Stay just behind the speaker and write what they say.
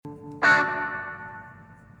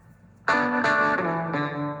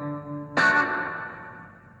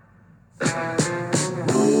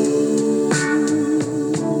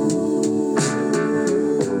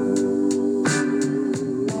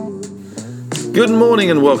Good morning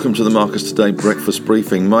and welcome to the Marcus Today Breakfast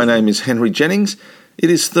Briefing. My name is Henry Jennings. It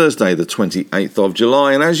is Thursday the 28th of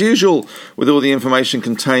July, and as usual, with all the information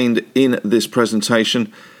contained in this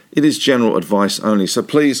presentation, it is general advice only. So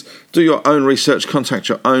please do your own research, contact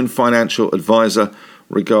your own financial advisor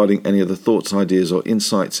regarding any of the thoughts, ideas or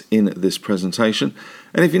insights in this presentation.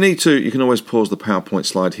 And if you need to, you can always pause the PowerPoint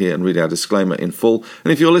slide here and read our disclaimer in full.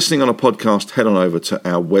 And if you're listening on a podcast, head on over to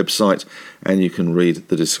our website and you can read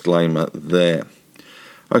the disclaimer there.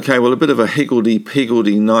 Okay, well, a bit of a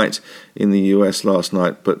higgledy-piggledy night in the US last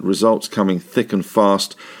night, but results coming thick and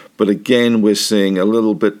fast. But again, we're seeing a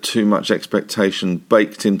little bit too much expectation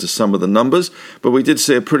baked into some of the numbers. But we did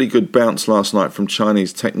see a pretty good bounce last night from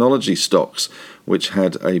Chinese technology stocks, which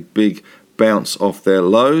had a big bounce off their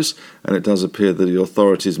lows. And it does appear that the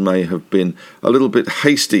authorities may have been a little bit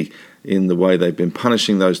hasty in the way they've been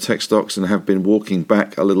punishing those tech stocks and have been walking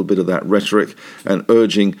back a little bit of that rhetoric and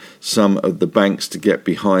urging some of the banks to get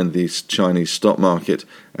behind the Chinese stock market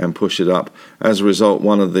and push it up. As a result,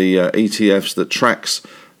 one of the ETFs that tracks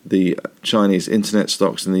the Chinese internet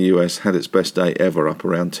stocks in the US had its best day ever, up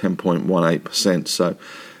around 10.18%. So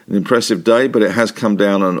an impressive day, but it has come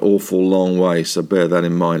down an awful long way, so bear that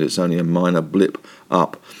in mind. It's only a minor blip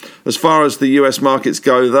up. As far as the US markets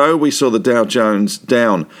go, though, we saw the Dow Jones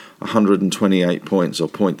down 128 points, or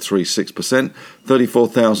 0.36%,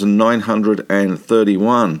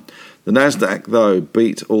 34,931. The Nasdaq, though,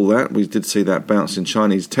 beat all that. We did see that bounce in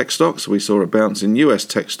Chinese tech stocks. We saw a bounce in US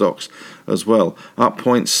tech stocks as well, up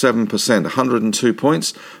 0.7%, 102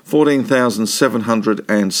 points,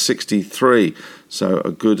 14,763. So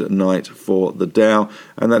a good night for the Dow.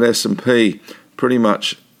 And that S&P pretty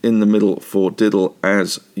much in the middle for diddle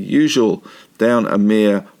as usual, down a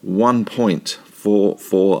mere 1 point,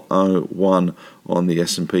 4401 on the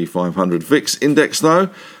S&P 500. VIX index, though,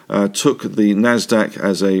 took the Nasdaq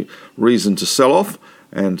as a reason to sell off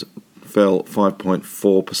and fell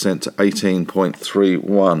 5.4% to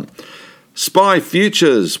 18.31. SPI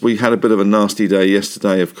futures, we had a bit of a nasty day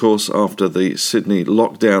yesterday, of course, after the Sydney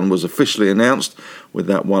lockdown was officially announced with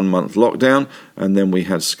that 1 month lockdown, and then we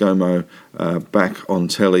had ScoMo back on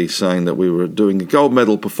telly saying that we were doing a gold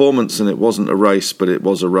medal performance and it wasn't a race, but it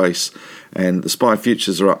was a race. And the SPI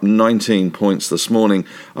futures are up 19 points this morning,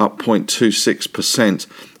 up 0.26%,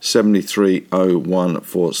 73.01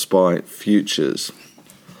 for SPI futures.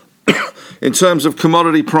 In terms of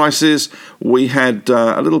commodity prices, we had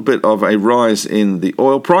a little bit of a rise in the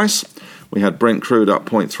oil price. We had Brent crude up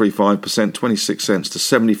 0.35%, 26 cents to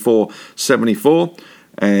 74.74,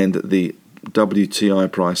 and the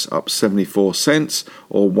WTI price up 74 cents,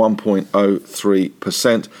 or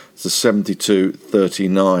 1.03% to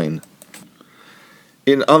 72.39.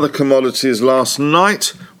 In other commodities last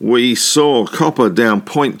night, we saw copper down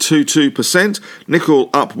 0.22%, nickel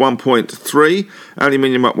up 1.3%,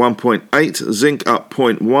 aluminium up 1.8%, zinc up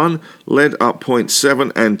 0.1%, lead up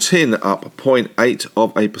 0.7%, and tin up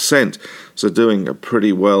 0.8%. So doing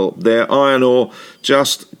pretty well there. Iron ore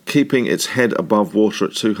just keeping its head above water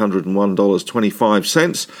at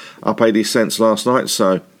 $201.25, up 80 cents last night,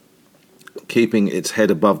 so keeping its head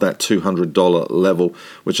above that $200 level,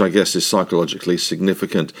 which I guess is psychologically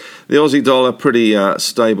significant. The Aussie dollar pretty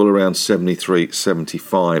stable around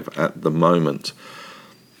 73.75 at the moment.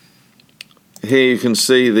 Here you can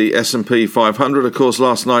see the S&P 500. Of course,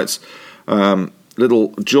 last night's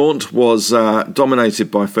little jaunt was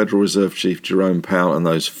dominated by Federal Reserve Chief Jerome Powell and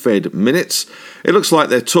those Fed minutes. It looks like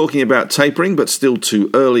they're talking about tapering, but still too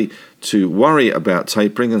early to worry about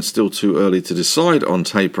tapering and still too early to decide on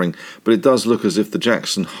tapering. But it does look as if the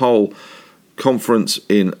Jackson Hole conference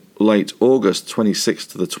in late August, 26th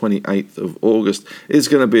to the 28th of August, is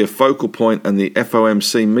going to be a focal point, and the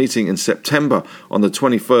FOMC meeting in September on the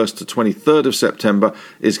 21st to 23rd of September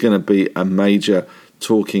is going to be a major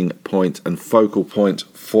talking point and focal point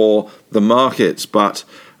for the markets. But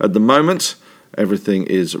at the moment, everything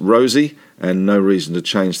is rosy and no reason to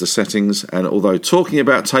change the settings. And although talking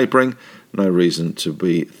about tapering, no reason to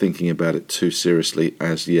be thinking about it too seriously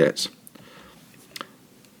as yet.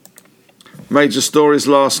 Major stories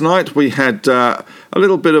last night. We had a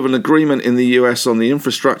little bit of an agreement in the US on the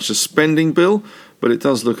infrastructure spending bill, but it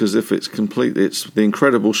does look as if it's complete. It's the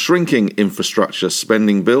incredible shrinking infrastructure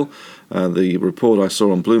spending bill. The report I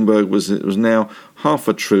saw on Bloomberg was it was now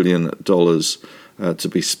 $500 billion to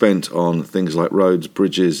be spent on things like roads,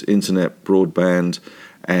 bridges, internet, broadband,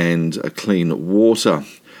 and clean water.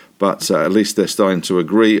 But at least they're starting to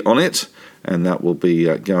agree on it, and that will be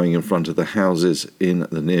going in front of the houses in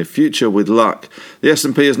the near future with luck. The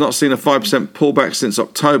S&P has not seen a 5% pullback since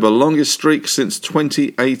October, longest streak since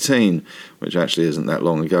 2018, which actually isn't that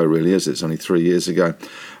long ago really, is it? It's only 3 years ago.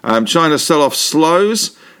 China's sell-off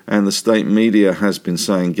slows, and the state media has been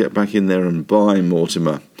saying, get back in there and buy,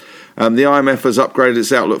 Mortimer. The IMF has upgraded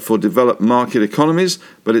its outlook for developed market economies,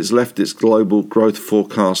 but it's left its global growth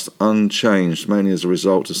forecast unchanged, mainly as a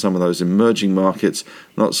result of some of those emerging markets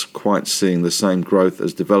not quite seeing the same growth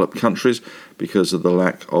as developed countries because of the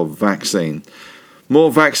lack of vaccine. More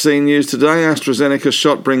vaccine news today. AstraZeneca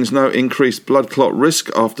shot brings no increased blood clot risk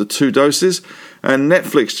after 2 doses, and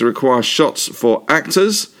Netflix to require shots for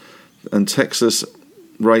actors, and Texas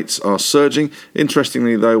rates are surging.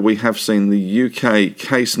 Interestingly, though, we have seen the UK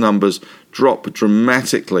case numbers drop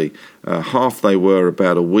dramatically. Half they were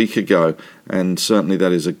about a week ago, and certainly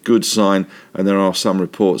that is a good sign. And there are some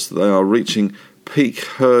reports that they are reaching peak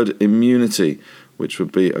herd immunity, which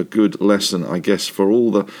would be a good lesson, I guess, for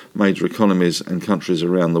all the major economies and countries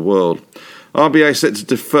around the world. RBA set to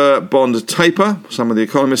defer bond taper, some of the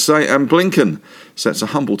economists say, and Blinken sets a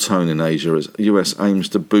humble tone in Asia as US aims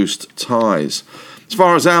to boost ties. As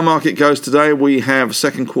far as our market goes today, we have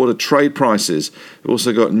second quarter trade prices. We've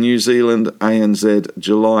also got New Zealand ANZ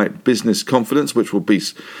July business confidence, which will be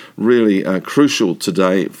really crucial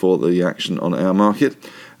today for the action on our market.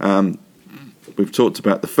 We've talked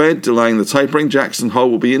about the Fed delaying the tapering. Jackson Hole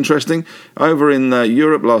will be interesting. Over in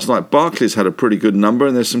Europe last night, Barclays had a pretty good number,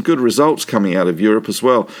 and there's some good results coming out of Europe as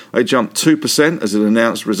well. They jumped 2% as it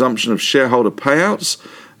announced resumption of shareholder payouts.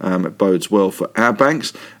 It bodes well for our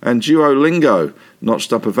banks. And Duolingo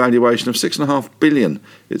notched up a valuation of $6.5 billion.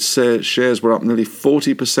 Its shares were up nearly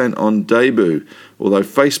 40% on debut, although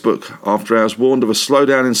Facebook, after hours, warned of a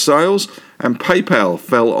slowdown in sales, and PayPal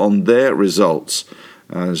fell on their results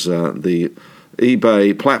as the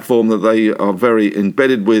eBay platform that they are very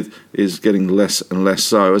embedded with is getting less and less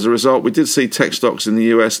so. As a result, we did see tech stocks in the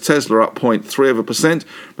US. Tesla up 0.3%.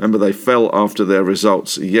 Remember, they fell after their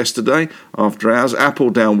results yesterday. After hours, Apple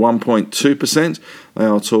down 1.2%. They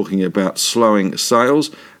are talking about slowing sales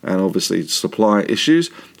and obviously supply issues.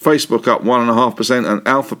 Facebook up 1.5%, and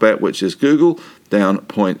Alphabet, which is Google, down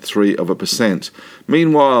 0.3%.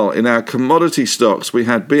 Meanwhile, in our commodity stocks, we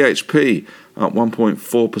had BHP up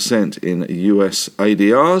 1.4% in US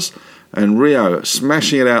ADRs, and Rio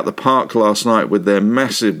smashing it out the park last night with their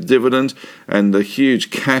massive dividend and the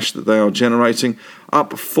huge cash that they are generating,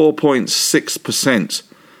 up 4.6%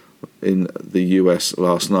 in the US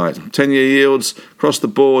last night. 10-year yields across the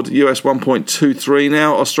board, US 1.23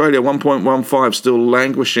 now, Australia 1.15, still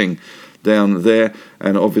languishing down there,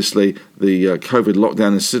 and obviously the COVID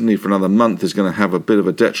lockdown in Sydney for another month is going to have a bit of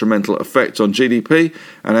a detrimental effect on GDP,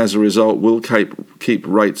 and as a result will keep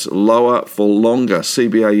rates lower for longer.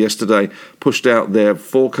 CBA yesterday pushed out their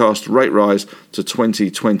forecast rate rise to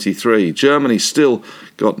 2023. Germany still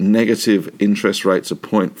got negative interest rates of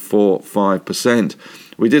 0.45%.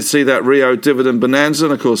 We did see that Rio dividend bonanza,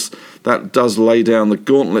 and of course that does lay down the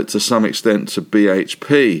gauntlet to some extent to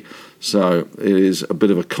BHP. So it is a bit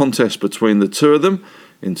of a contest between the two of them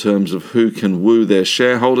in terms of who can woo their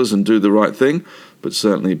shareholders and do the right thing. But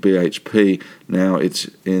certainly BHP, now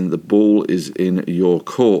the ball is in your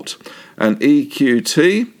court. And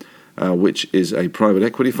EQT, which is a private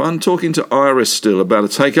equity fund, talking to Iris still about a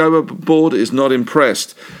takeover, but board is not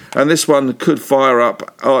impressed. And this one could fire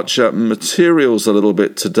up Archer Materials a little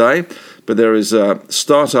bit today. But there is a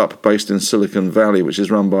startup based in Silicon Valley, which is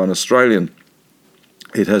run by an Australian.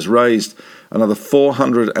 It has raised another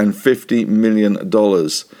 $450 million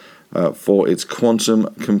for its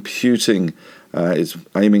quantum computing. It's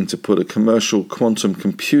aiming to put a commercial quantum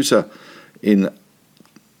computer in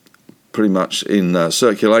pretty much in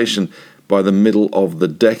circulation by the middle of the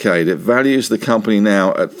decade. It values the company now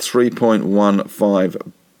at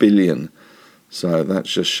 $3.15 billion. So that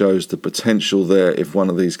just shows the potential there if one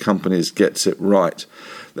of these companies gets it right.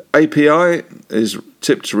 The API is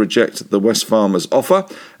tipped to reject the Wesfarmers offer,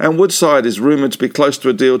 and Woodside is rumoured to be close to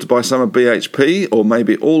a deal to buy some of BHP, or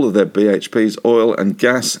maybe all of their BHP's oil and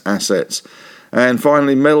gas assets. And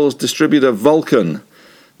finally, metals distributor Vulcan,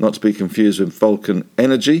 not to be confused with Vulcan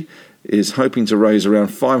Energy, is hoping to raise around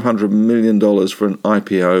 $500 million for an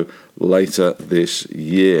IPO later this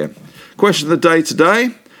year. Question of the day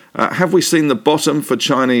today. Have we seen the bottom for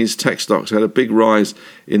Chinese tech stocks? It had a big rise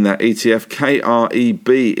in that ETF.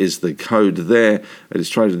 KREB is the code there. It is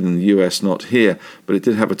traded in the US, not here. But it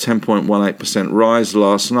did have a 10.18% rise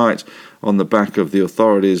last night on the back of the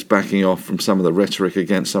authorities backing off from some of the rhetoric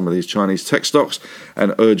against some of these Chinese tech stocks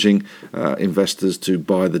and urging investors to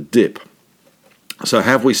buy the dip. So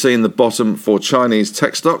have we seen the bottom for Chinese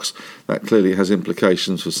tech stocks? That clearly has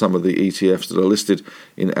implications for some of the ETFs that are listed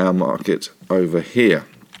in our market over here.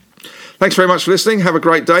 Thanks very much for listening. Have a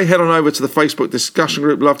great day. Head on over to the Facebook discussion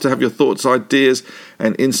group. Love to have your thoughts, ideas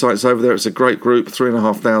and insights over there. It's a great group,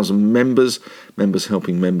 3,500 members. Members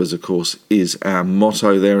helping members, of course, is our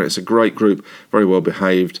motto there. It's a great group, very well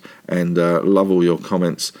behaved, and love all your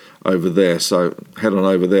comments over there. So head on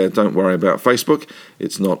over there. Don't worry about Facebook.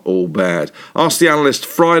 It's not all bad. Ask the Analyst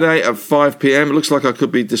Friday at 5 p.m. It looks like I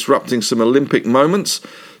could be disrupting some Olympic moments.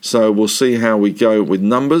 So we'll see how we go with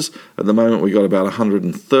numbers. At the moment, we've got about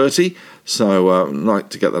 130. So I'd like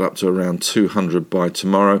to get that up to around 200 by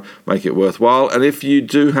tomorrow. Make it worthwhile. And if you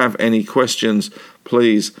do have any questions,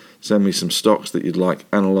 please send me some stocks that you'd like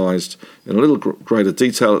analysed in a little greater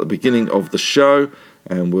detail at the beginning of the show,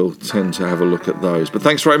 and we'll tend to have a look at those. But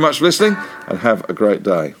thanks very much for listening, and have a great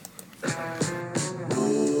day.